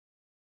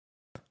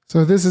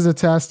So this is a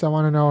test. I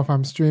want to know if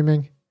I'm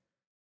streaming.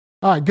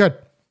 All right, good.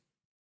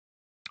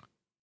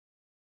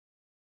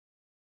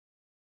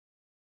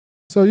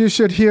 So you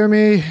should hear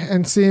me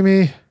and see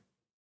me.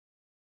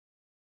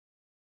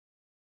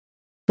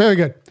 Very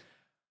good.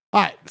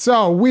 All right,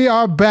 so we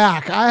are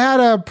back. I had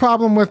a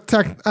problem with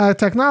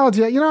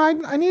technology. You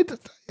know,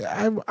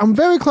 I'm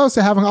very close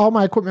to having all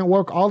my equipment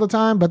work all the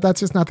time, but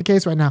that's just not the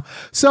case right now.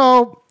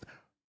 So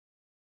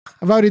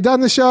I've already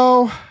done the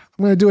show. I'm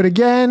going to do it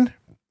again.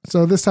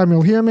 So this time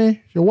you'll hear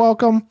me. You're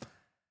welcome.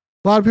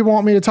 A lot of people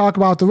want me to talk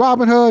about the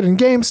Robinhood and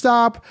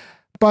GameStop,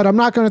 but I'm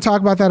not going to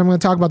talk about that. I'm going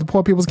to talk about the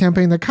Poor People's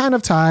Campaign. They're kind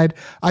of tied.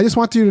 I just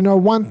want you to know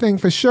one thing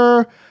for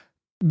sure.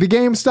 The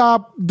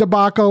GameStop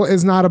debacle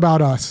is not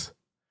about us.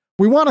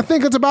 We want to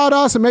think it's about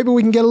us, and maybe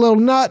we can get a little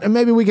nut, and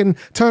maybe we can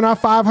turn our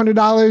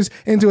 $500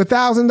 into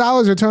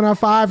 $1,000 or turn our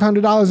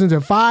 $500 into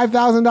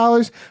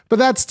 $5,000, but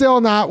that's still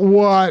not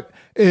what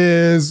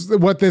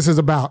this is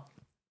about.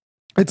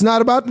 It's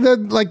not about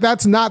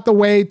that's not the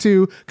way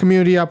to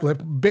community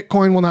uplift.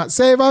 Bitcoin will not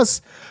save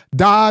us.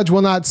 Dodge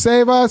will not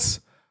save us.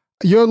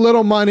 Your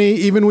little money,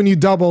 even when you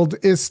doubled,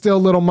 is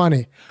still little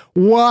money.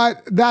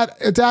 What that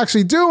it's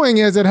actually doing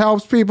is it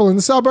helps people in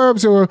the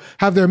suburbs who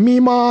have their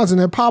Mimas and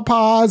their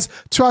Papas,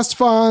 trust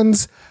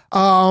funds,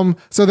 so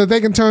that they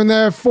can turn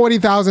their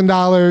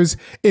 $40,000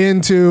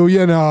 into,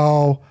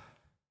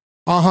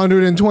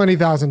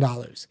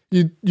 $120,000.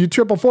 You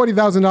triple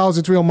 $40,000,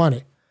 it's real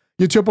money.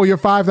 You triple your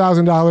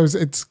 $5,000,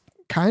 it's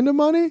kind of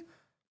money.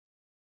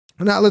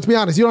 Now, let's be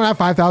honest, you don't have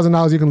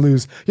 $5,000 you can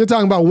lose. You're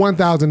talking about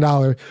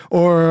 $1,000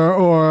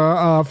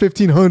 or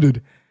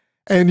 $1,500.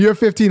 And your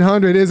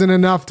 $1,500 isn't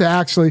enough to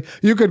actually,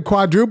 you could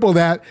quadruple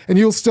that and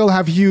you'll still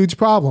have huge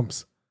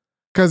problems.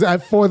 Because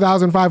at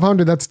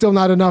 $4,500, that's still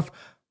not enough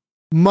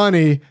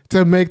money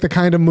to make the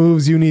kind of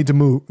moves you need to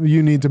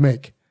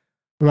make.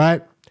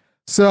 Right?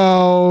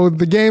 So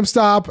the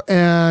GameStop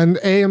and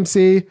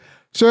AMC,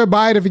 sure,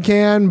 buy it if you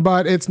can,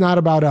 but it's not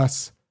about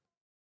us.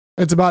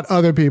 It's about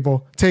other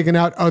people taking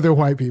out other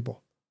white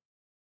people.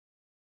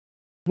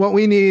 What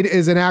we need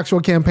is an actual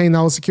campaign that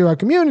will secure our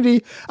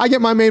community. I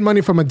get my main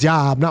money from a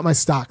job, not my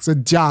stocks, a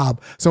job.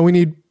 So we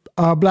need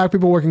black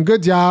people working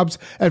good jobs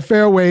at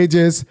fair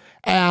wages,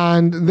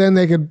 and then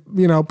they could,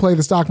 play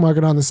the stock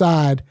market on the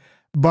side.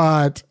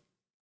 But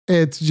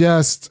it's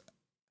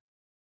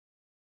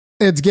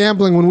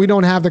gambling when we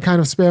don't have the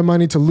kind of spare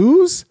money to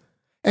lose.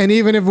 And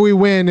even if we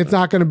win, it's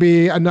not going to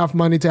be enough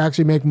money to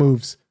actually make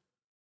moves.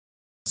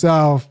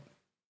 So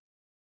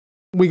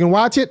we can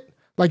watch it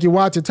like you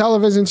watch a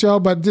television show,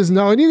 but just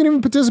know, and you can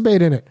even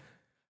participate in it.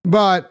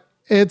 But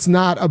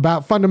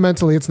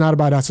fundamentally, it's not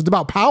about us. It's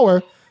about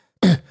power.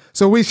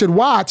 So we should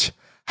watch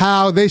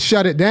how they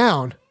shut it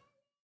down.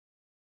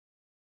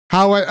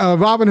 How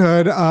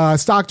Robinhood, a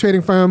stock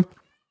trading firm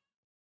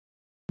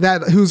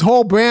whose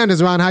whole brand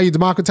is around how you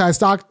democratize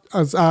stock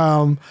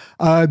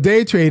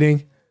day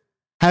trading,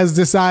 has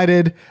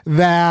decided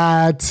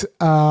that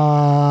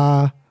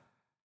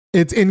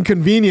it's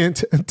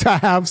inconvenient to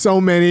have so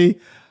many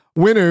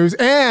winners,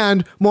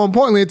 and more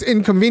importantly, it's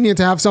inconvenient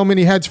to have so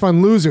many hedge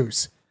fund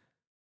losers.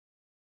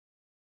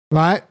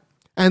 Right?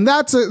 And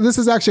this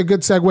is actually a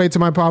good segue to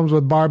my problems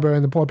with Barber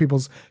and the Poor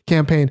People's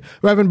Campaign.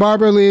 Reverend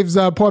Barber leaves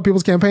Poor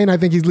People's Campaign. I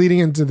think he's leading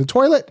into the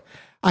toilet.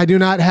 I do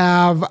not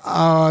have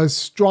a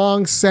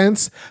strong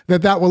sense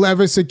that will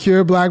ever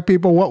secure black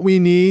people what we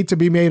need to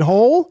be made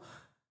whole.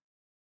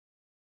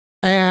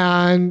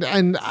 And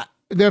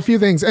there are a few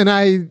things, and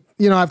I've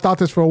thought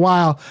this for a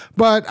while,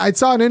 but I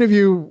saw an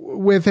interview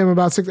with him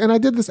about and I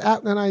did this,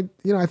 and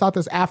I thought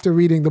this after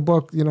reading the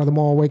book, The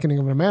Moral Awakening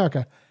of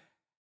America,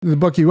 the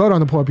book he wrote on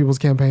the Poor People's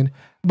Campaign.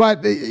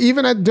 But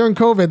even during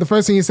COVID, the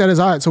first thing he said is,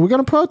 all right, so we're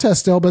going to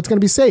protest still, but it's going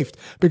to be safe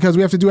because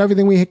we have to do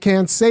everything we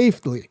can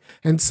safely.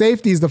 And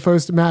safety is the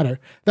first matter.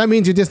 That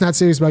means you're just not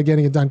serious about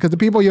getting it done because the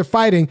people you're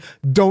fighting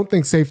don't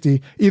think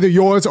safety, either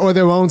yours or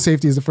their own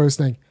safety, is the first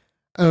thing,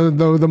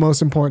 the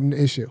most important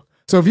issue.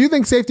 So if you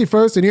think safety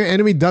first and your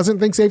enemy doesn't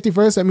think safety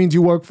first, that means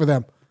you work for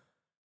them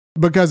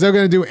because they're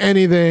going to do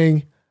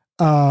anything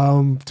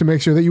to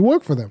make sure that you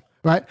work for them,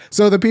 right?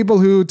 So the people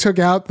who took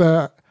out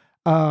the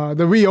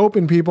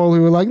reopen people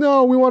who were like,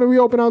 no, we want to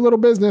reopen our little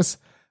business,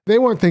 they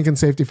weren't thinking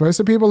safety first.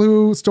 The people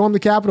who stormed the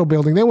Capitol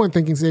building, they weren't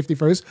thinking safety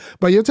first.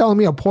 But you're telling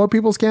me a Poor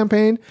People's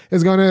Campaign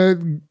is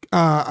going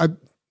to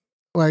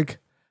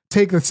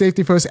take the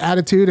safety first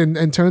attitude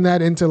and turn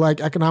that into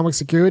economic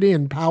security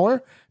and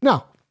power?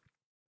 No.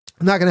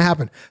 Not going to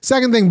happen.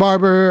 Second thing,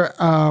 Barber,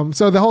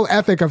 so the whole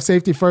ethic of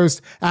safety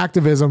first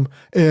activism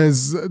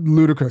is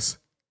ludicrous.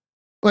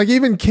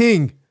 Even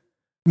King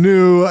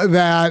knew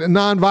that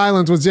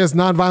nonviolence was just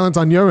nonviolence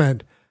on your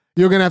end.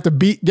 You're going to have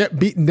to get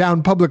beaten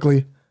down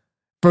publicly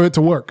for it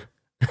to work.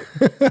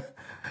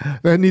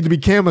 There need to be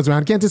cameras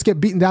around. You can't just get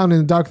beaten down in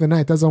the dark of the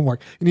night. That doesn't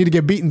work. You need to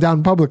get beaten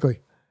down publicly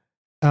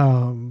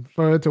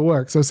for it to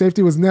work. So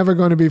safety was never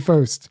going to be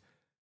first.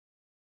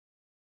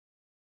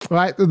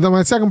 Right.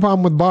 My second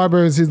problem with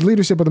Barber is his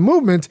leadership of the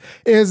movement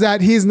is that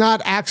he's not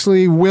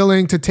actually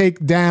willing to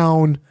take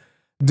down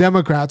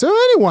Democrats or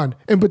anyone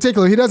in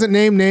particular. He doesn't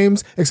name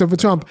names except for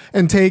Trump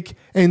and take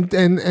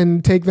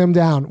them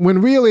down.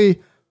 When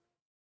really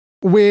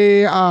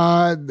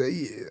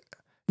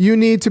you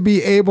need to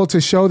be able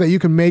to show that you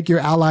can make your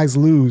allies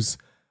lose,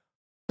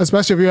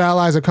 especially if your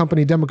allies are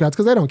company Democrats,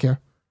 because they don't care.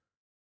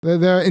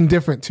 They're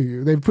indifferent to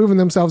you. They've proven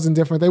themselves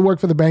indifferent. They work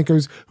for the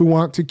bankers who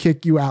want to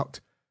kick you out.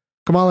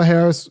 Kamala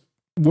Harris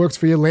works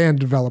for your land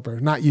developer,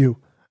 not you,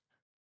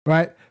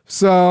 right?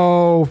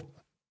 So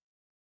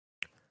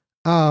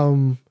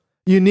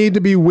you need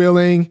to be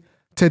willing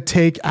to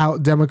take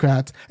out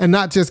Democrats and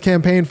not just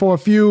campaign for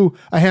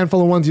a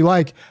handful of ones you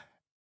like.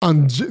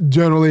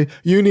 Generally,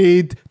 you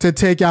need to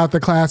take out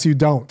the class you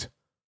don't.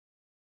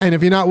 And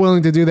if you're not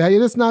willing to do that, you're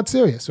just not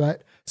serious,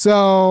 right?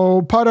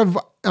 So part of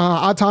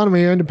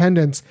autonomy or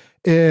independence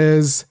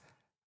is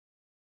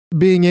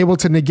being able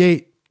to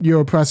negate your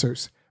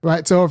oppressors,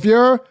 right? So if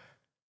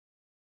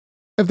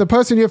the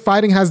person you're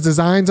fighting has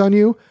designs on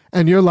you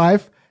and your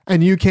life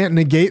and you can't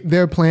negate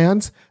their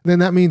plans, then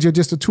that means you're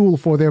just a tool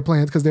for their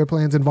plans because their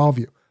plans involve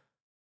you,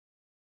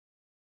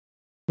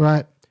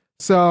 right?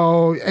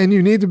 So, and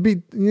you need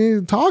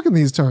to talk in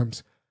these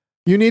terms.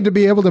 You need to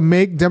be able to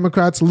make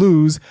Democrats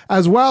lose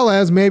as well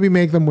as maybe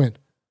make them win.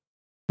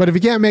 But if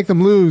you can't make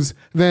them lose,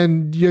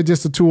 then you're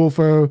just a tool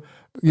for,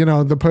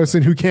 the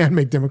person who can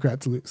make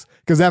Democrats lose,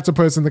 because that's a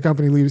person the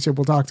company leadership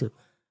will talk to,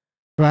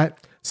 right?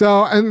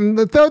 So, and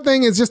the third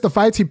thing is just the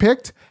fights he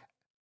picked.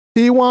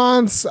 He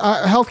wants,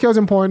 healthcare is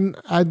important.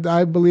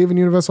 I believe in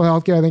universal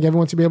healthcare. I think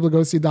everyone should be able to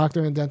go see a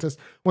doctor and dentist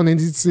when they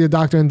need to see a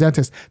doctor and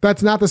dentist.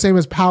 That's not the same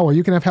as power.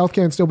 You can have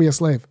healthcare and still be a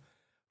slave,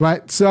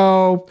 right?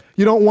 So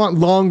you don't want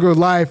longer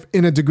life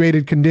in a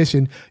degraded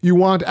condition. You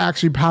want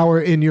actually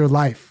power in your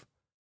life.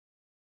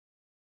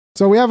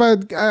 So we have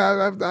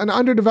an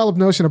underdeveloped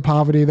notion of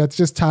poverty that's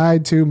just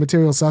tied to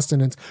material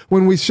sustenance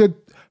when we should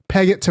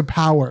peg it to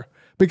power.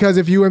 Because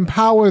if you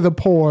empower the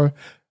poor,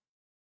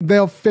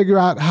 they'll figure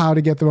out how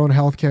to get their own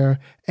healthcare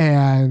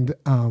and,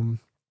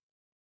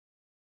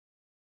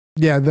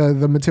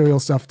 the material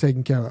stuff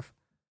taken care of,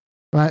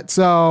 right?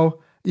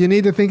 So you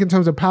need to think in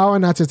terms of power,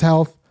 not just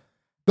health.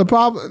 The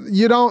problem,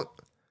 you don't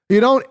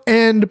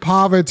end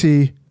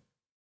poverty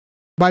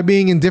by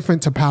being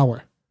indifferent to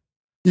power.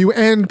 You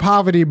end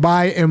poverty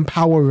by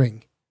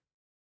empowering.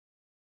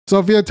 So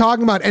if you're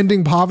talking about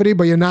ending poverty,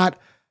 but you're not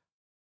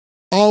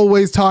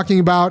always talking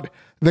about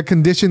the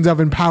conditions of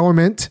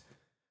empowerment,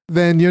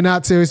 then you're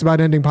not serious about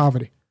ending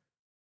poverty.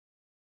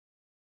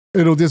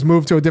 It'll just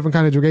move to a different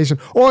kind of degradation.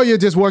 Or you're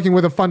just working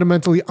with a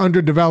fundamentally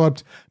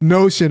underdeveloped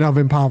notion of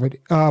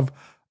poverty, of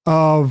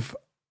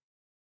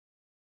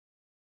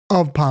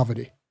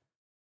poverty,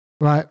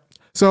 right?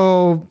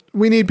 So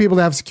we need people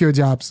to have secure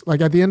jobs.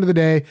 Like at the end of the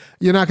day,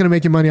 you're not going to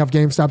make your money off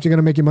GameStop. You're going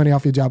to make your money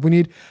off your job. We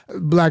need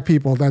black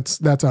people. That's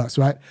us,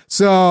 right?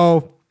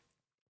 So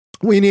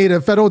we need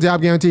a federal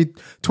job guarantee,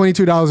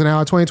 $22 an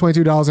hour,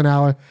 $22 an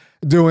hour,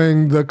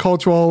 doing the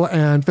cultural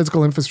and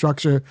physical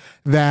infrastructure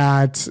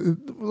that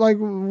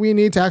we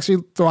need to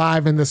actually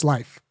thrive in this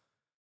life.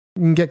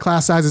 We can get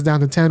class sizes down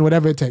to 10,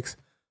 whatever it takes.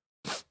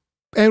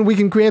 And we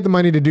can create the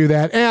money to do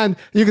that. And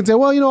you can say,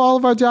 well, all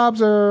of our jobs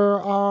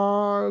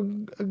are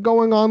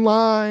going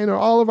online, or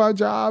all of our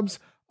jobs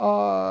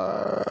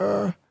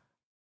are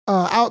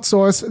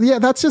outsourced. Yeah,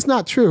 that's just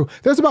not true.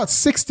 There's about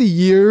 60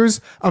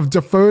 years of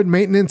deferred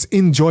maintenance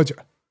in Georgia.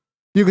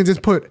 You can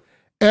just put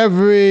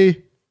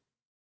every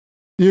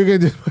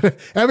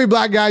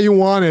black guy you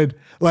wanted,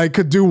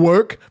 could do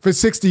work for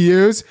 60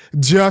 years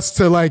just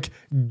to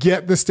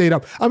get the state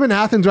up. I'm in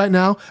Athens right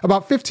now,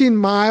 about 15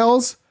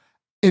 miles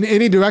in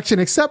any direction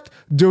except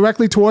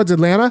directly towards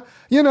Atlanta.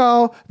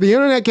 The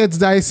internet gets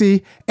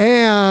dicey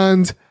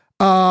and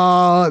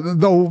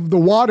the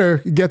water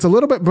gets a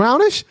little bit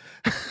brownish,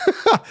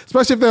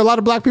 especially if there are a lot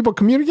of black people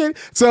communicating.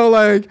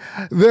 So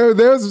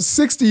there's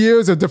 60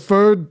 years of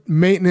deferred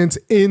maintenance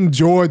in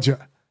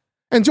Georgia.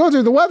 And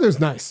Georgia, the weather's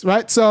nice,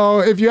 right?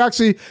 So if you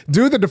actually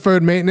do the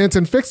deferred maintenance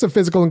and fix the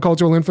physical and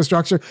cultural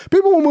infrastructure,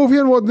 people will move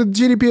here and the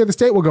GDP of the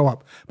state will go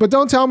up. But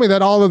don't tell me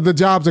that all of the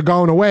jobs are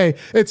going away.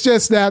 It's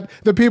just that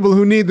the people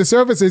who need the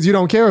services you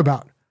don't care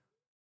about.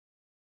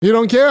 You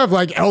don't care if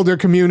elder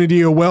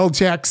community or well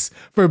checks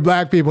for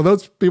black people.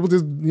 Those people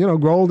just,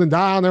 grow old and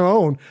die on their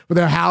own with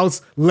their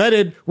house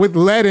leaded with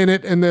lead in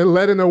it, and they're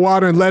lead in their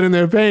water and lead in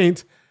their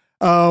paint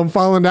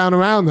falling down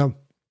around them.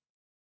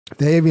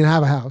 They even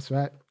have a house,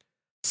 right?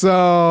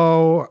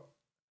 So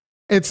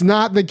it's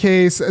not the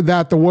case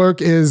that the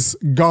work is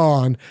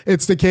gone.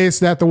 It's the case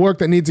that the work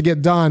that needs to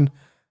get done,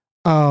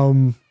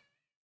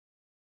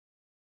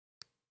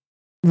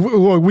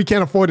 we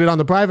can't afford it on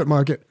the private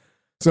market.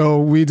 So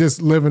we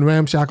just live in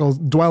ramshackle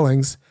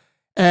dwellings,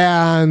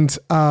 and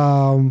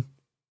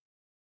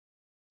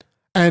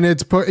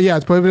it's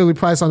prohibitively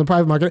priced on the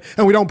private market,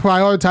 and we don't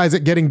prioritize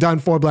it getting done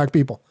for black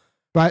people.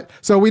 Right?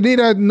 So we need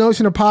a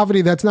notion of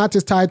poverty that's not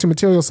just tied to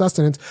material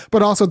sustenance,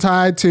 but also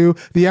tied to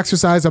the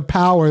exercise of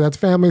power. That's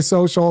family,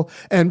 social,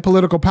 and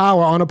political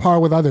power on a par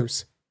with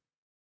others.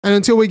 And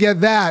until we get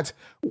that,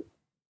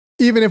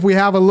 even if we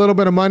have a little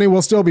bit of money,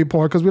 we'll still be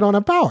poor because we don't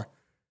have power.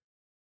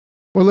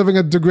 or living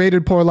a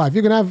degraded, poor life.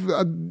 You can have,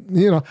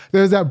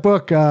 there's that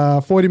book,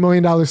 $40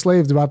 Million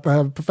Slaves, about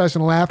the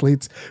professional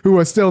athletes who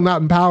are still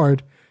not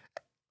empowered.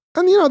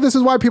 And, this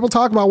is why people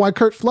talk about why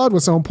Curt Flood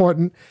was so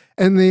important.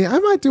 And I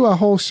might do a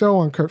whole show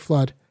on Curt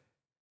Flood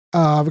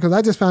because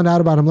I just found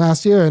out about him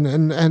last year.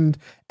 And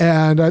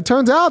it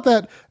turns out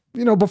that,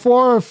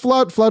 before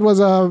Flood was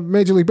a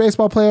Major League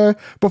Baseball player,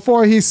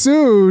 before he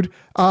sued,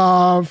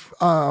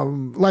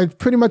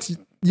 pretty much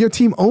your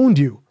team owned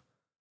you.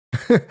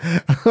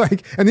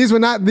 And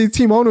these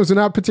team owners were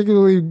not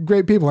particularly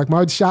great people, like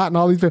Marge Schott and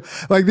all these people.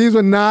 Like, these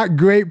were not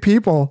great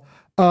people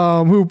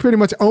who pretty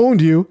much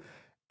owned you.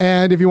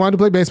 And if you wanted to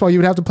play baseball, you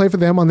would have to play for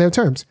them on their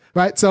terms,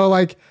 right?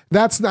 So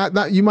that's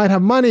not you might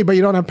have money, but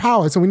you don't have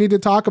power. So we need to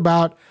talk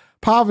about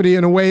poverty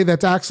in a way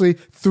that's actually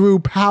through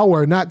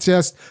power, not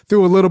just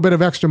through a little bit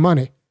of extra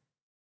money,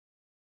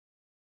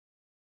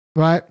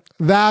 right?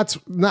 That's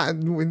not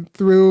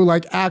through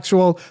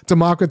actual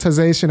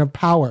democratization of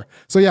power.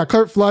 So yeah,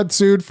 Curt Flood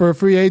sued for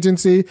free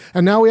agency,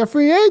 and now we have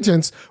free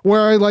agents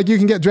where you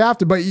can get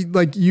drafted,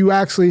 but you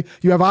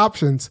have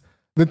options.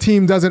 The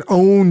team doesn't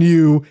own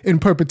you in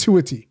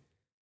perpetuity.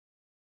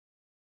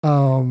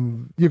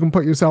 You can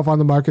put yourself on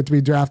the market to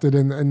be drafted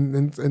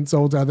and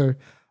sold to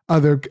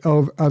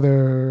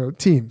other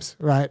teams,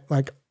 right?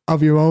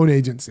 Of your own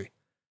agency.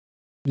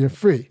 You're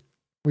free.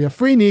 We have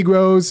free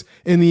Negroes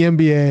in the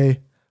NBA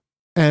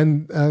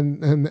and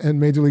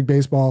Major League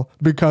Baseball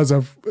because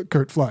of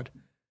Curt Flood,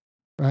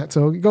 right?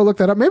 So go look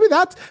that up. Maybe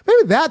that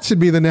should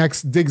be the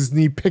next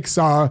Disney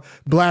Pixar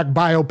black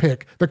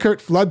biopic, the Curt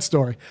Flood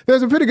story.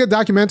 There's a pretty good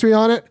documentary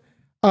on it,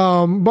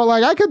 but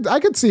I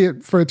could see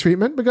it for a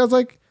treatment because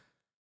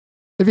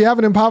if you have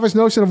an impoverished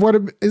notion of what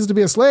it is to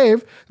be a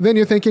slave, then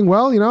you're thinking,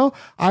 well,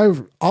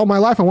 all my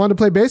life I wanted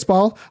to play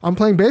baseball. I'm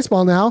playing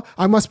baseball now.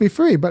 I must be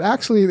free. But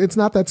actually, it's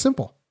not that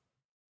simple.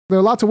 There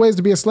are lots of ways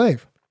to be a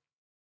slave,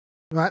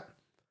 right?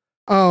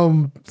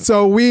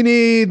 So we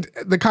need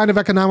the kind of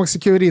economic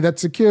security that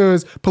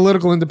secures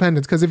political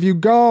independence. Because if you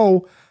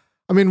go,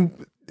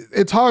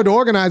 it's hard to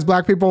organize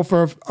black people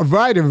for a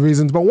variety of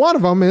reasons, but one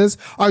of them is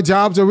our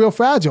jobs are real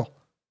fragile.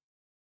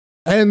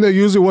 And they're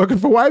usually working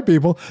for white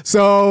people.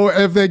 So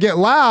if they get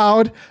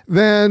loud,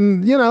 then,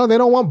 they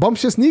don't want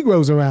bumptious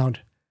Negroes around.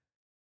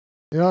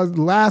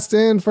 Last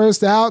in,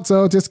 first out.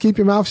 So just keep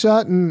your mouth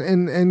shut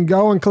and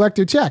go and collect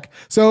your check.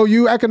 So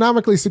you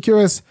economically secure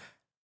us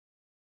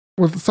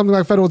with something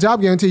like federal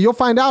job guarantee. You'll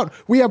find out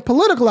we have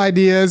political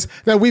ideas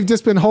that we've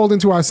just been holding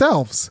to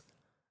ourselves.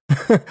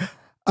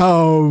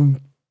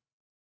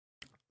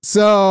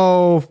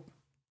 So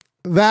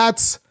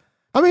that's,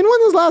 when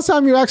was the last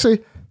time you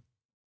actually...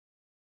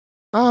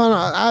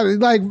 I don't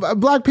know.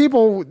 Black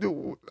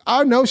people,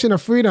 our notion of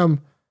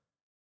freedom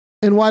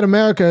in white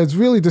America is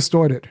really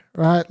distorted,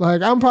 right?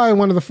 I'm probably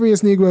one of the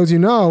freest Negroes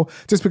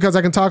just because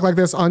I can talk like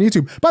this on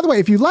YouTube. By the way,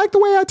 if you like the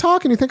way I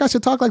talk and you think I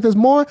should talk like this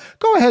more,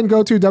 go ahead and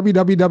go to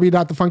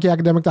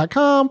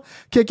www.thefunkyacademic.com,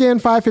 kick in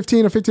 $5,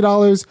 $15, or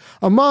 $50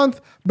 a month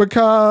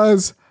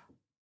because,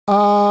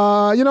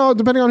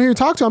 depending on who you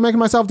talk to, I'm making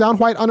myself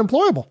downright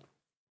unemployable.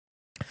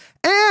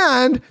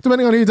 And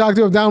depending on who you talk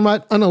to, I'm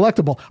downright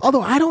unelectable.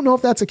 Although I don't know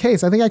if that's the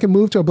case. I think I can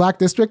move to a black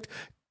district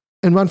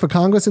and run for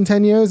Congress in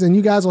 10 years, and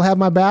you guys will have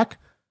my back.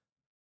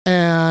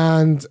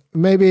 And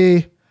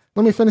maybe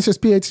let me finish this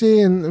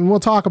PhD and we'll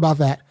talk about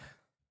that.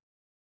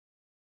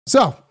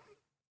 So,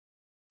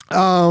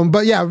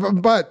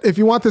 but if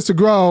you want this to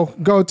grow,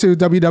 go to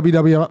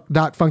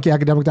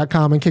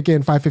www.funkyacademic.com and kick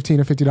in $5, $15,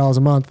 or $50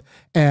 a month.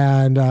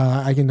 And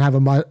I can have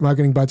a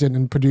marketing budget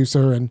and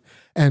producer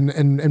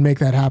and make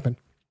that happen.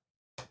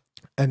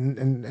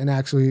 And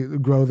actually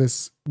grow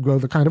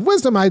the kind of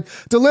wisdom I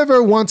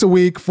deliver once a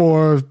week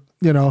for,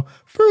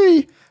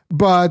 free.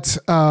 But,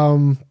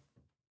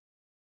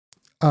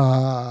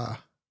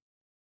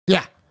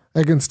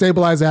 I can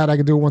stabilize that. I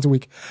can do it once a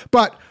week.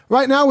 But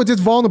right now we're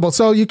just vulnerable.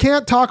 So you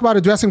can't talk about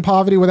addressing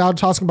poverty without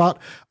talking about,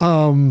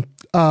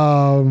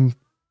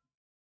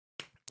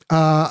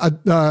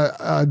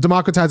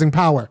 democratizing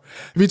power.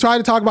 If you try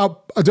to talk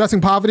about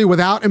addressing poverty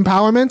without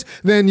empowerment,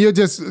 then you're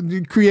just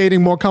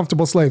creating more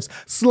comfortable slaves,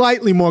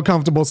 slightly more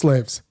comfortable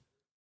slaves,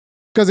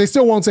 because they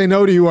still won't say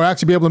no to you or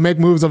actually be able to make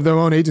moves of their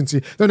own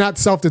agency. They're not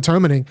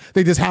self-determining.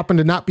 They just happen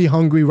to not be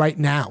hungry right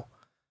now.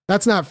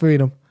 That's not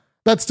freedom.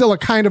 That's still a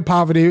kind of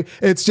poverty.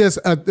 It's just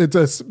it's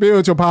a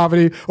spiritual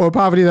poverty, or a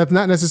poverty that's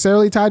not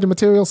necessarily tied to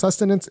material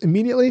sustenance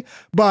immediately,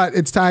 but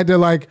it's tied to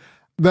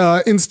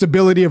the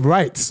instability of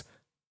rights.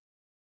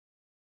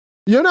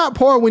 You're not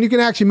poor when you can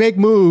actually make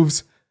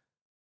moves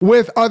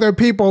with other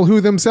people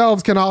who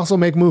themselves can also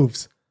make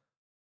moves.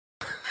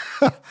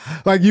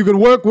 You can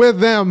work with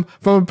them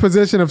from a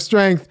position of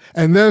strength,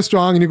 and they're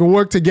strong, and you can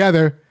work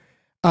together.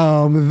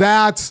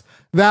 That's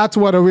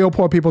what a real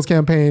poor people's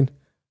campaign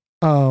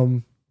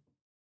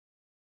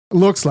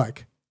looks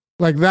like.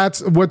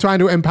 We're trying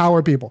to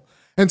empower people.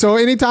 And so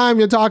anytime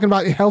you're talking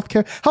about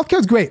healthcare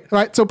is great,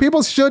 right? So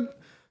people should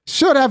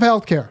have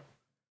healthcare.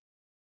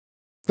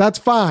 That's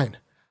fine.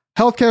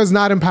 Healthcare is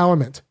not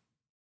empowerment.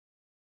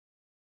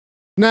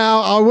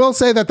 Now, I will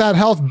say that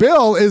health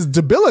bill is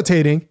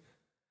debilitating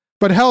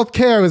But health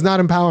care is not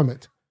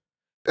empowerment.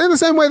 In the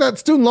same way that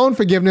student loan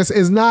forgiveness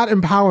is not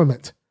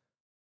empowerment.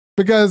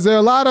 Because there are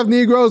a lot of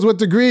Negroes with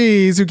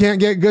degrees who can't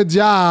get good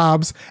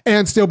jobs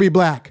and still be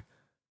black.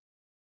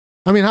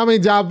 I mean, how many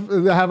jobs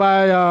have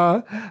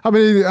how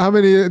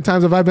many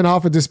times have I been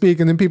offered to speak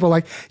and then people are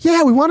like,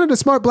 yeah, we wanted a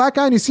smart black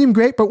guy and you seem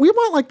great, but we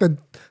want like the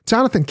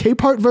Jonathan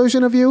Capehart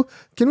version of you.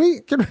 Can we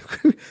get,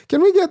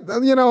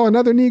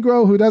 another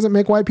Negro who doesn't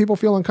make white people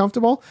feel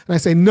uncomfortable? And I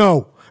say,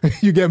 no,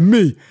 you get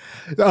me.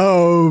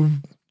 So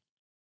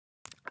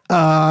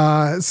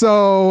am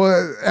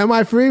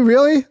I free?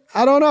 Really?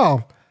 I don't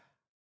know.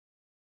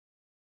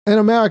 In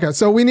America.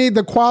 So we need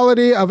the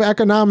quality of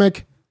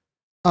economic,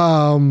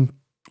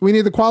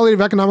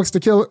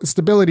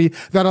 stability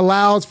that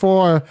allows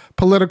for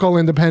political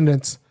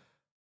independence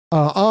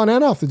on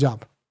and off the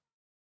job.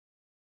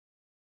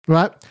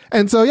 Right?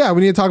 And so, yeah,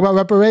 we need to talk about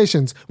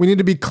reparations. We need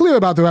to be clear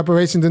about the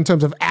reparations in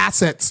terms of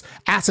asset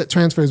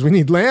transfers. We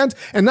need land,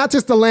 and not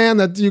just the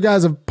land that you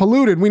guys have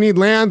polluted. We need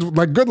land,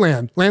 like good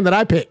land that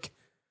I pick.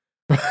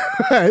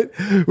 Right?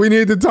 We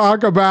need to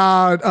talk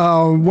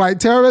about white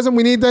terrorism.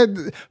 We need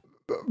to...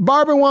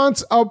 Barber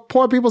wants a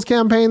poor people's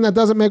campaign that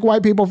doesn't make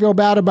white people feel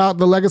bad about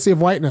the legacy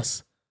of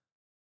whiteness.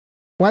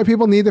 White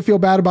people need to feel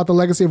bad about the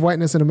legacy of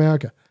whiteness in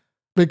America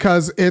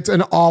because it's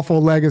an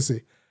awful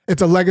legacy.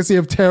 It's a legacy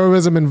of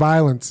terrorism and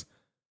violence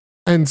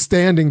and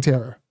standing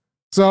terror.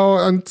 So,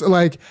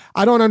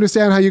 I don't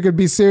understand how you could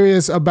be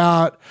serious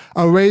about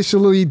a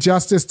racially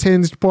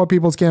justice-tinged poor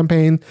people's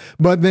campaign,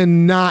 but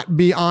then not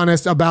be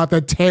honest about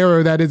the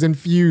terror that is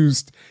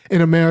infused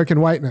in American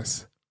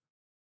whiteness.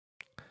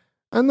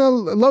 And the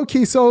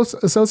low-key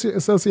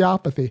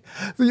sociopathy.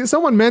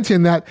 Someone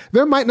mentioned that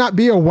there might not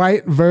be a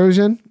white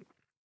version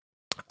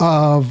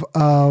of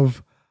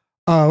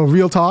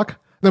Real Talk.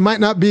 There might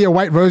not be a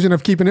white version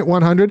of Keeping It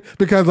 100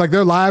 because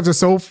their lives are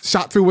so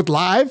shot through with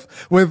lies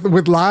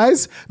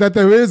that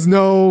there is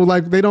no,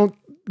 they don't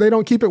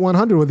keep it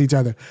 100 with each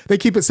other. They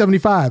keep it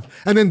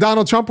 75. And then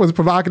Donald Trump was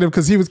provocative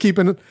because he was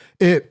keeping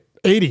it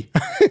 80.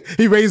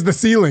 He raised the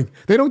ceiling.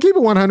 They don't keep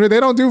it 100. They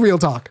don't do Real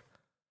Talk.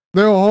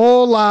 Their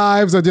whole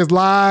lives are just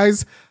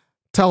lies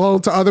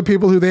told to other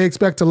people who they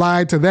expect to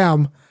lie to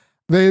them.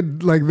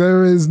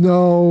 There is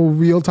no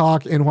real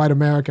talk in white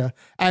America.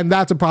 And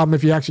that's a problem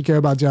if you actually care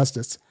about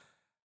justice.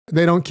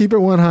 They don't keep it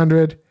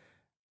 100.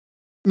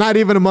 Not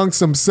even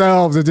amongst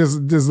themselves. They're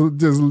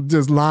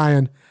just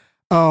lying.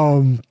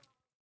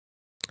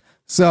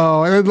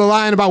 So they're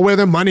lying about where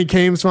their money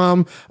came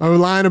from, or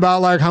lying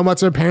about how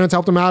much their parents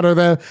helped them out, or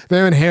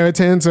their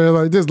inheritance,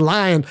 or just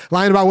lying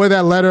about where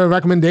that letter of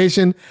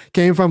recommendation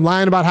came from,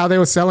 lying about how they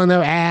were selling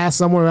their ass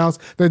somewhere else.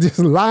 They're just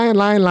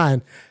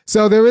lying.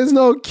 So there is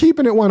no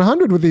keeping it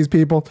 100 with these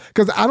people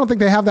because I don't think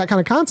they have that kind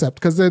of concept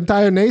because the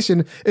entire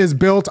nation is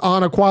built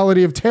on a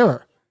quality of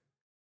terror,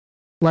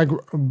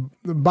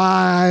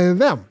 by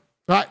them,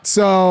 right?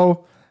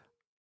 So.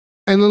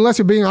 And unless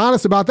you're being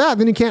honest about that,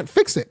 then you can't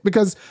fix it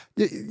because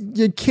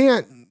you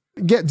can't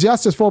get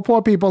justice for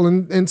poor people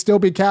and still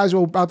be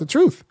casual about the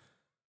truth.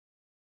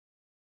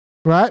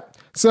 Right?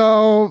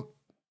 So,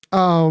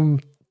 yeah.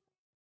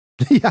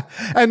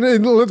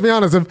 And let's be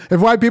honest, if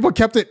white people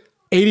kept it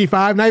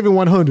 85, not even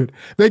 100,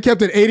 they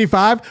kept it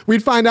 85,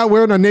 we'd find out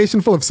we're in a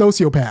nation full of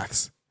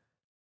sociopaths.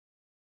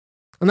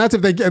 And that's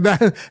if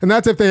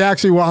they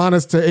actually were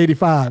honest to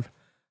 85.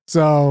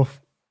 So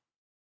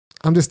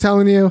I'm just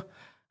telling you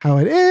how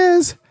it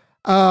is,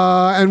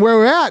 and where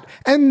we're at.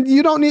 And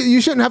you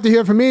shouldn't have to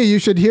hear it from me. You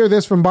should hear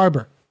this from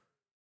Barber,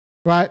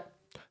 right?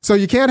 So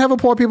you can't have a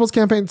poor people's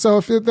campaign. So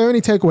if there are any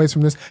takeaways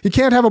from this, you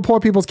can't have a poor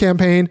people's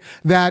campaign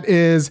that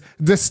is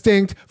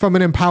distinct from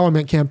an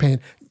empowerment campaign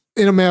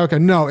in America.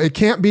 No, it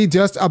can't be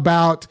just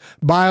about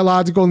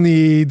biological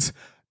needs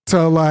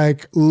to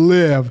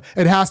live.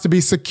 It has to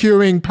be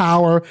securing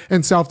power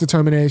and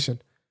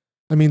self-determination.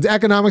 That means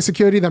economic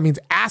security. That means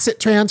asset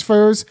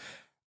transfers.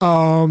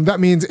 That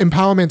means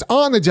empowerment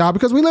on the job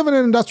because we live in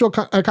an industrial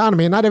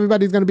economy and not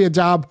everybody's going to be a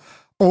job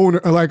owner,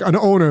 like an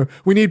owner.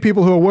 We need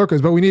people who are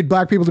workers, but we need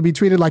black people to be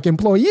treated like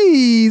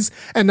employees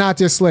and not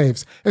just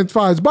slaves. As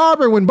far as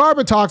Barber, when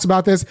Barber talks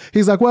about this,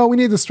 he's like, well, we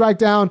need to strike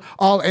down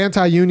all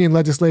anti-union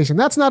legislation.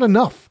 That's not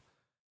enough.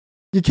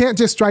 You can't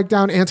just strike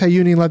down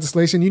anti-union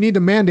legislation. You need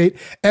to mandate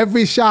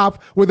every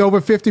shop with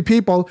over 50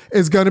 people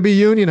is going to be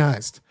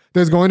unionized.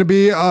 There's going to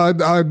be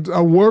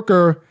a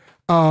worker,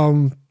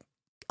 even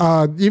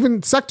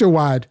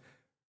sector-wide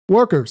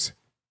workers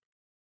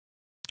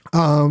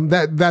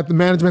that the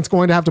management's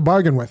going to have to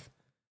bargain with,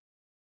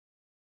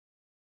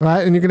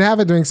 right? And you can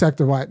have it doing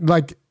sector-wide.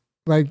 Like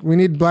we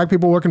need black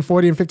people working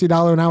 $40 and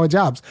 $50 an hour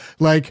jobs,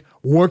 like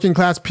working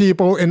class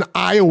people in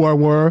Iowa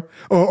were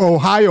or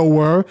Ohio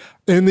were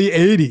in the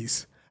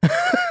 80s.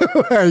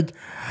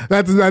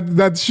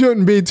 That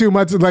shouldn't be too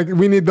much.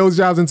 We need those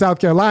jobs in South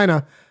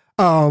Carolina.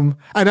 And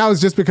that was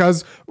just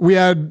because we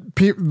had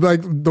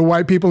the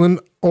white people in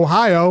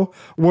Ohio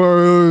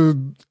were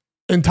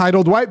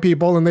entitled white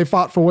people and they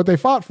fought for what they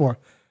fought for.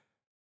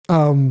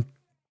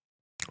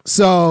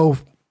 So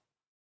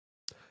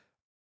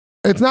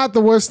It's not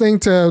the worst thing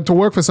to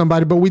work for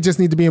somebody, but we just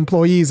need to be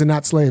employees and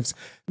not slaves.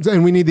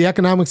 And we need the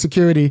economic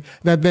security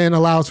that then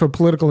allows for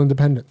political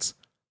independence.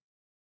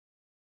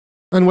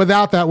 And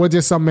without that, we're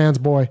just some man's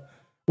boy.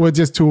 We're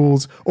just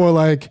tools, or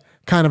like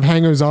kind of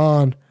hangers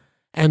on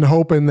and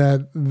hoping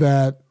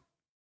that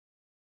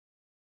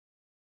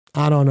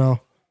I don't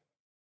know,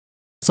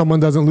 someone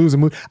doesn't lose a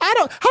move. How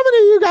many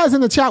of you guys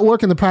in the chat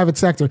work in the private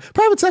sector?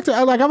 Private sector,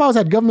 I've always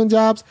had government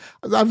jobs.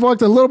 I've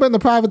worked a little bit in the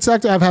private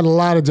sector. I've had a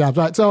lot of jobs,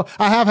 right? So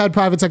I have had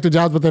private sector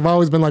jobs, but they've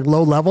always been like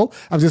low level.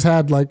 I've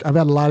had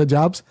a lot of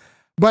jobs.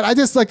 But I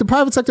just like the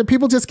private sector,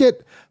 people just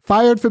get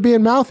fired for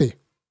being mouthy.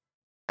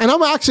 And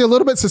I'm actually a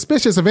little bit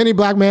suspicious of any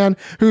black man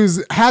who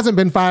hasn't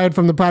been fired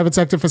from the private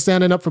sector for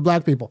standing up for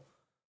black people.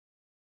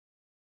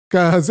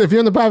 Because if you're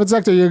in the private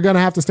sector, you're going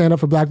to have to stand up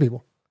for black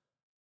people.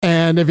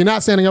 And if you're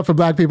not standing up for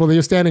black people, then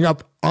you're standing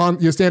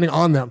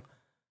on them.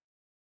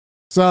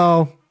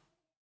 So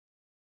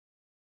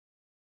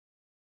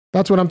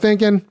that's what I'm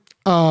thinking.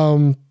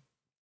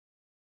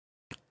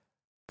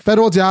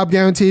 Federal job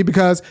guarantee,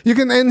 because you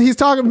can,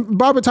 and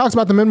Barber talks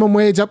about the minimum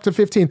wage up to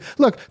 15.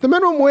 Look, the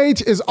minimum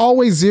wage is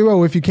always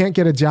zero if you can't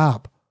get a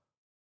job.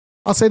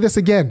 I'll say this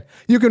again.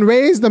 You can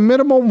raise the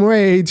minimum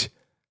wage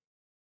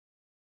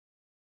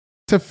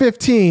to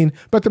 15,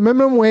 but the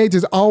minimum wage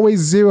is always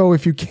zero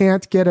if you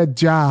can't get a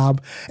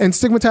job. And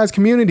stigmatized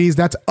communities,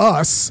 that's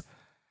us,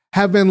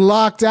 have been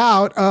locked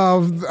out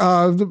of,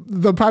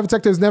 the private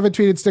sector has never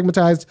treated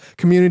stigmatized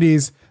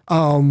communities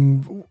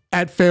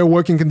at fair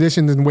working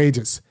conditions and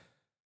wages.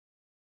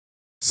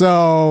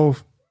 So,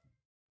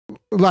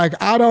 like,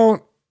 I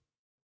don't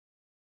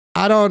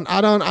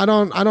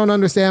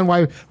understand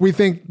why we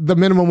think the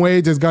minimum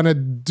wage is going to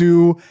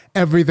do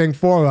everything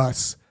for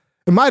us.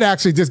 It might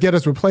actually just get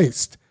us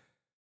replaced.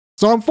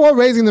 So I'm for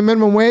raising the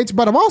minimum wage,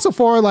 but I'm also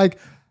for like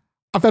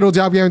a federal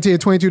job guarantee at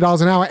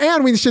 $22 an hour.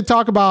 And we should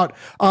talk about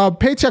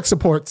paycheck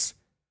supports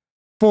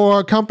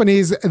for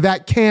companies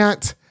that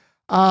can't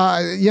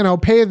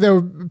pay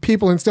their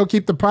people and still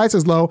keep the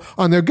prices low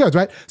on their goods,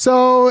 right?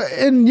 So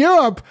in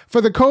Europe, for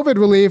the COVID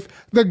relief,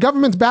 the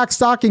government's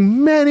backstocking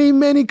many,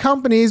 many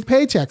companies'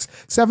 paychecks,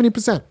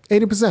 70%,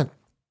 80%.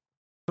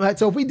 Right?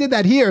 So if we did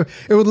that here,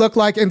 it would look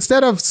like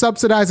instead of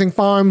subsidizing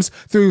farms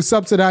through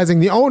subsidizing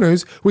the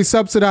owners, we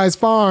subsidize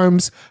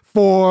farms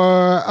we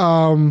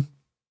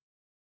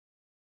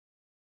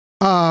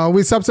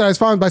subsidize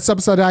farms by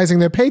subsidizing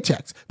their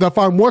paychecks, the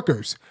farm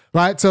workers,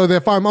 right? So the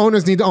farm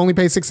owners need to only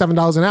pay $6,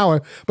 $7 an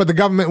hour, but the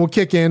government will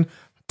kick in,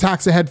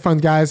 tax the hedge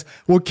fund guys,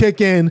 will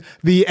kick in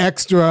the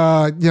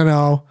extra,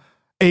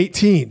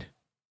 18,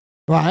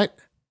 right?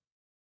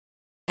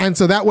 And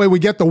so that way we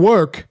get the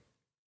work,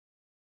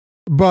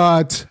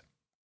 but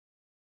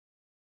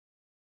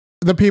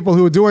the people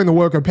who are doing the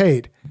work are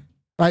paid,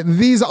 right?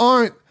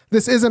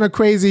 This isn't a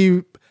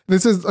crazy.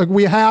 This is like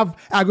we have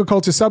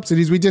agriculture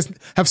subsidies. We just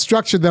have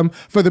structured them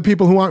for the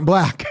people who aren't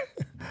black.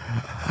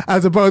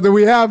 As opposed to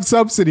we have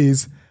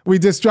subsidies. We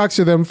just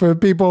structure them for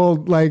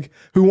people like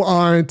who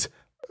aren't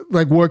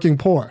like working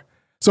poor.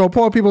 So a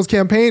poor people's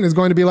campaign is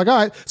going to be like, all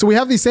right, so we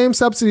have these same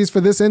subsidies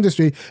for this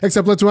industry,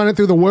 except let's run it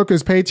through the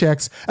workers'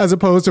 paychecks as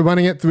opposed to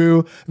running it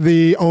through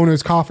the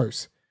owners'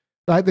 coffers.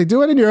 Right? They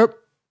do it in Europe.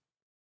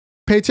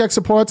 Paycheck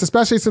supports,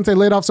 especially since they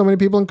laid off so many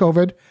people in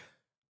COVID.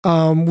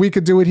 We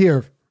could do it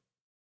here.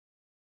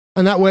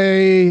 And that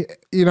way,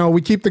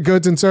 we keep the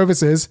goods and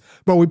services,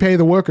 but we pay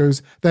the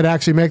workers that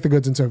actually make the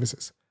goods and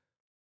services.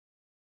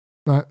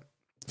 Right?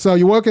 So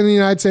you work in the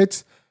United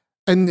States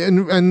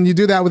and you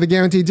do that with a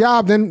guaranteed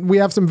job, then we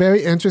have some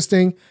very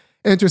interesting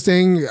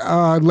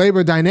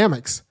labor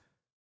dynamics.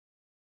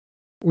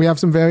 We have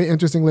some very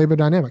interesting labor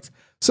dynamics.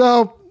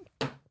 So,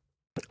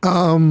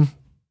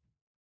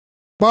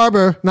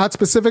 Barber, not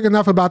specific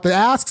enough about the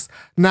asks,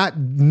 not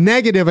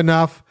negative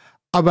enough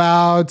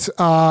about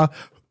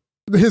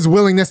his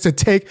willingness to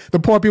take the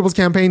Poor People's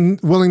Campaign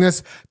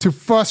willingness to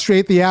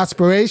frustrate the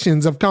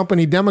aspirations of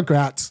company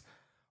Democrats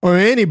or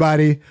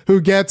anybody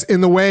who gets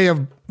in the way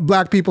of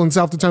black people and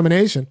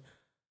self-determination.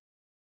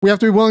 We have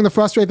to be willing to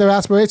frustrate their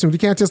aspirations. We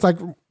can't just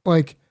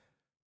like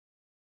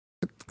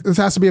this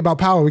has to be about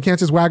power. We can't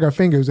just wag our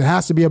fingers. It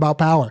has to be about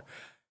power.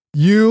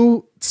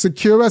 You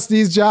secure us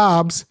these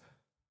jobs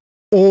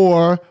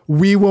or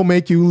we will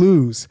make you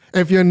lose.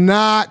 If you're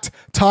not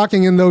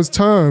talking in those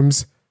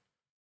terms,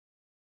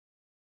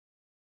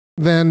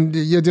 then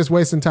you're just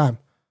wasting time.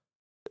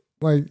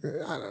 Like,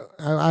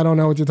 I don't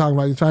know what you're talking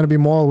about. You're trying to be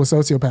moral with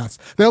sociopaths.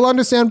 They'll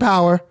understand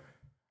power,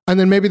 and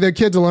then maybe their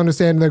kids will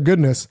understand their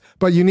goodness,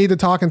 but you need to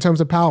talk in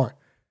terms of power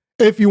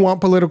if you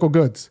want political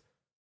goods.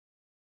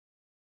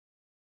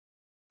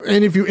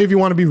 And if you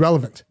want to be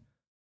relevant.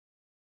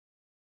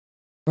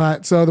 All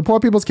right, so the Poor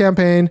People's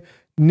Campaign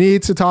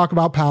needs to talk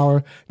about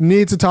power,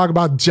 needs to talk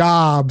about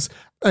jobs,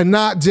 and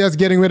not just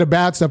getting rid of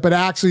bad stuff, but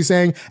actually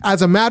saying,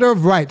 as a matter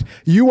of right,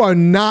 you are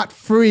not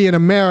free in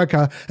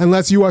America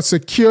unless you are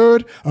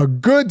secured a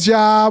good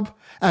job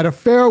at a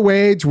fair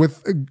wage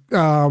with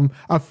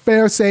a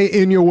fair say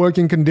in your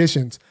working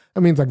conditions.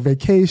 That means like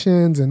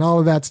vacations and all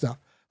of that stuff.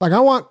 Like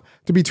I want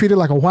to be treated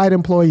like a white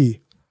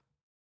employee.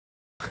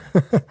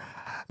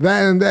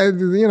 then,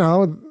 you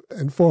know,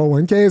 and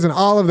 401ks and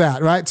all of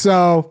that, right?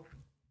 So,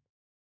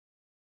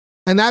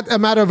 and that's a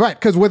matter of right,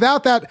 because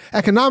without that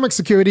economic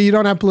security, you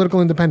don't have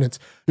political independence.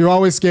 You're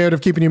always scared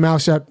of keeping your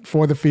mouth shut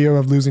for the fear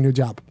of losing your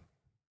job.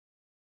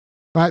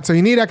 Right? So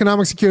you need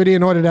economic security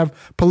in order to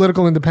have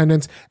political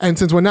independence. And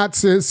since we're not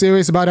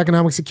serious about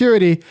economic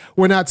security,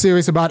 we're not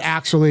serious about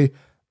actually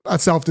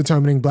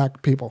self-determining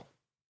black people.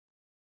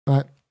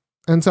 Right?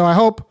 And so I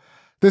hope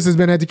this has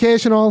been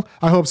educational.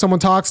 I hope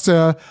someone talks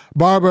to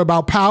Barber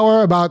about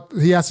power,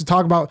 he has to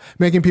talk about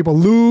making people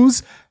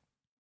lose,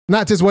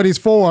 not just what he's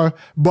for,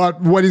 but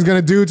what he's going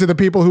to do to the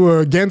people who are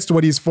against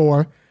what he's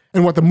for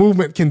and what the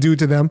movement can do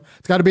to them.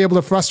 It's got to be able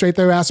to frustrate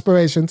their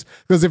aspirations,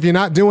 because if you're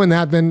not doing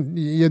that, then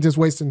you're just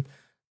wasting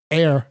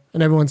air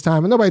and everyone's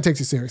time, and nobody takes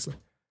you seriously.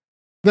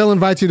 They'll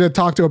invite you to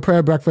talk to a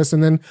prayer breakfast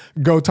and then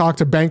go talk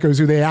to bankers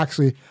who they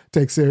actually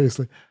take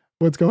seriously.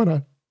 What's going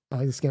on?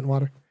 I just getting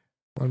water.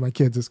 One of my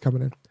kids is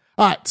coming in.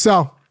 All right,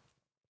 so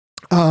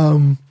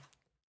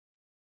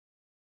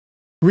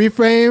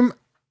reframe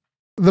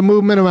the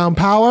movement around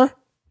power.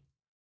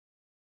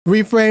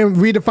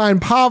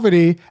 Redefine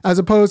poverty as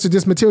opposed to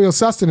just material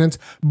sustenance,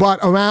 but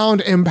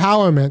around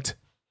empowerment.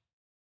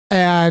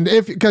 And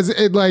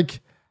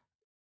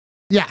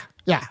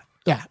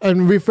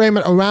and reframe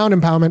it around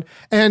empowerment.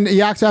 And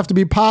you actually have to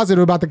be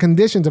positive about the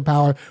conditions of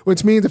power,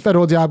 which means a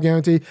federal job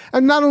guarantee,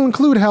 and that'll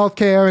include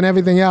healthcare and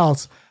everything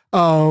else.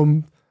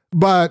 And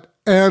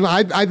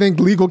I think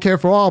legal care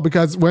for all,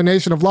 because we're a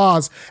nation of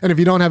laws. And if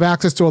you don't have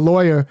access to a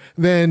lawyer,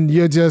 then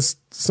you're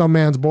just some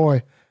man's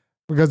boy,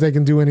 because they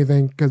can do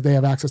anything because they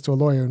have access to a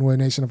lawyer, and we're a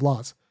nation of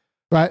laws.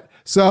 Right?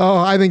 So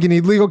I think you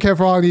need legal care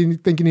for all. You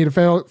think you need a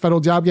federal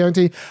job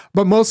guarantee,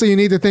 but mostly you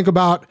need to think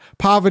about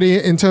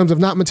poverty in terms of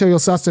not material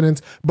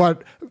sustenance,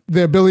 but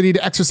the ability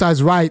to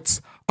exercise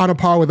rights on a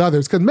par with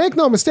others. Because make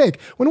no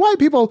mistake, when white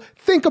people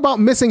think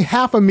about missing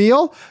half a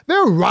meal,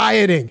 they're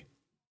rioting.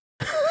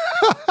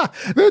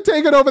 They're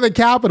taking over the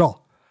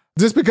Capitol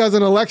just because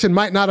an election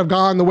might not have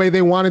gone the way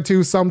they wanted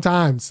to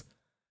sometimes.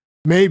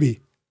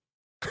 Maybe.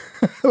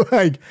 we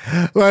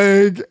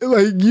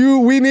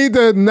need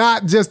to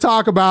not just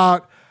talk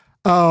about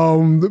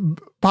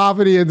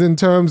poverty as in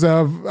terms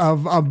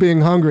of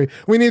being hungry.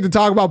 We need to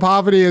talk about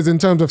poverty as in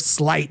terms of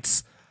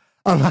slights,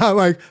 about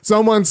like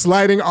someone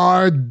slighting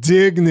our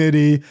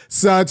dignity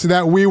such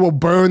that we will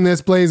burn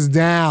this place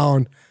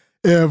down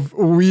if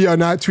we are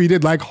not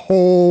treated like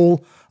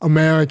whole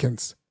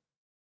Americans.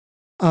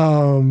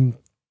 And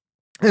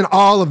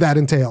all of that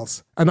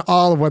entails, and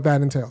all of what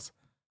that entails.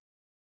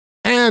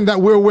 And that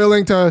we're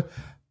willing to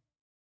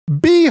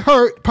be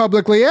hurt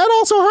publicly and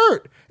also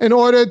hurt in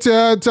order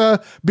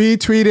to be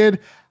treated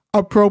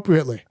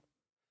appropriately.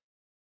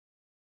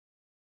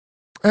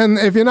 And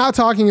if you're not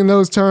talking in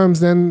those terms,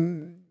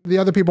 then the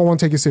other people won't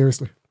take you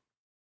seriously,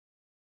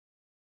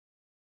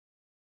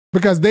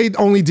 because they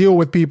only deal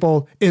with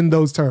people in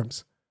those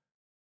terms.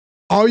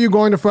 Are you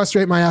going to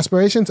frustrate my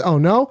aspirations? Oh,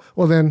 no?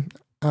 Well, then,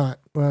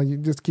 well, you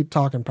just keep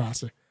talking,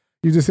 Pastor.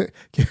 You just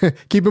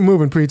keep it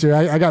moving, preacher.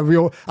 I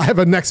have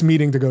a next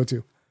meeting to go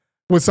to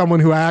with someone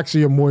who I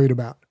actually am worried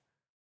about.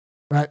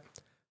 Right?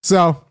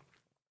 So,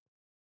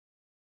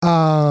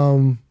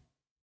 thank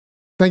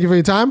you for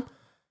your time.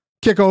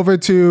 Kick over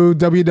to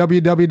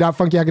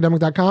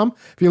www.funkyacademic.com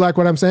if you like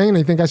what I'm saying and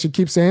you think I should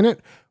keep saying it,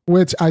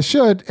 which I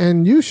should,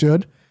 and you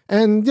should.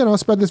 And,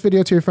 spread this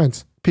video to your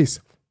friends. Peace.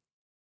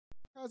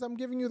 Because I'm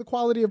giving you the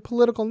quality of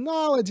political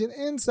knowledge and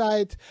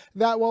insight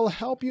that will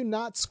help you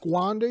not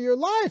squander your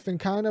life and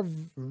kind of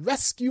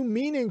rescue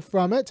meaning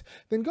from it,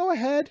 then go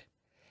ahead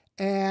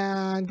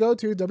and go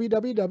to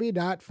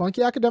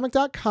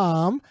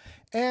www.funkyacademic.com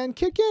and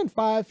kick in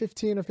 $5,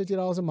 $15, or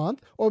 $50 a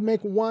month, or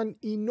make one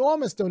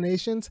enormous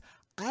donations.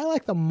 I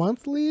like the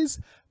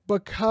monthlies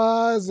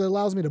because it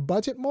allows me to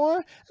budget more,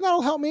 and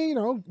that'll help me,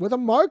 with a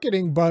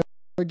marketing budget,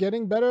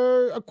 getting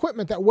better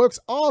equipment that works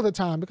all the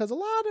time, because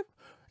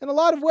in a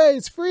lot of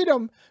ways,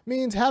 freedom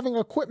means having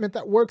equipment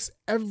that works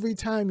every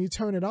time you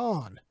turn it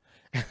on.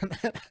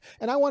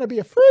 And I want to be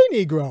a free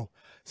Negro.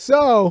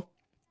 So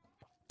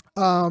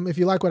if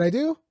you like what I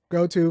do,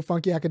 go to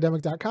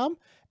funkyacademic.com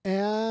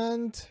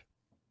and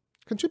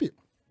contribute.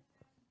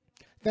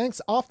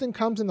 Thanks often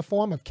comes in the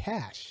form of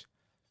cash,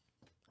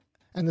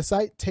 and the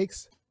site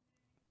takes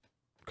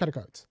credit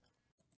cards.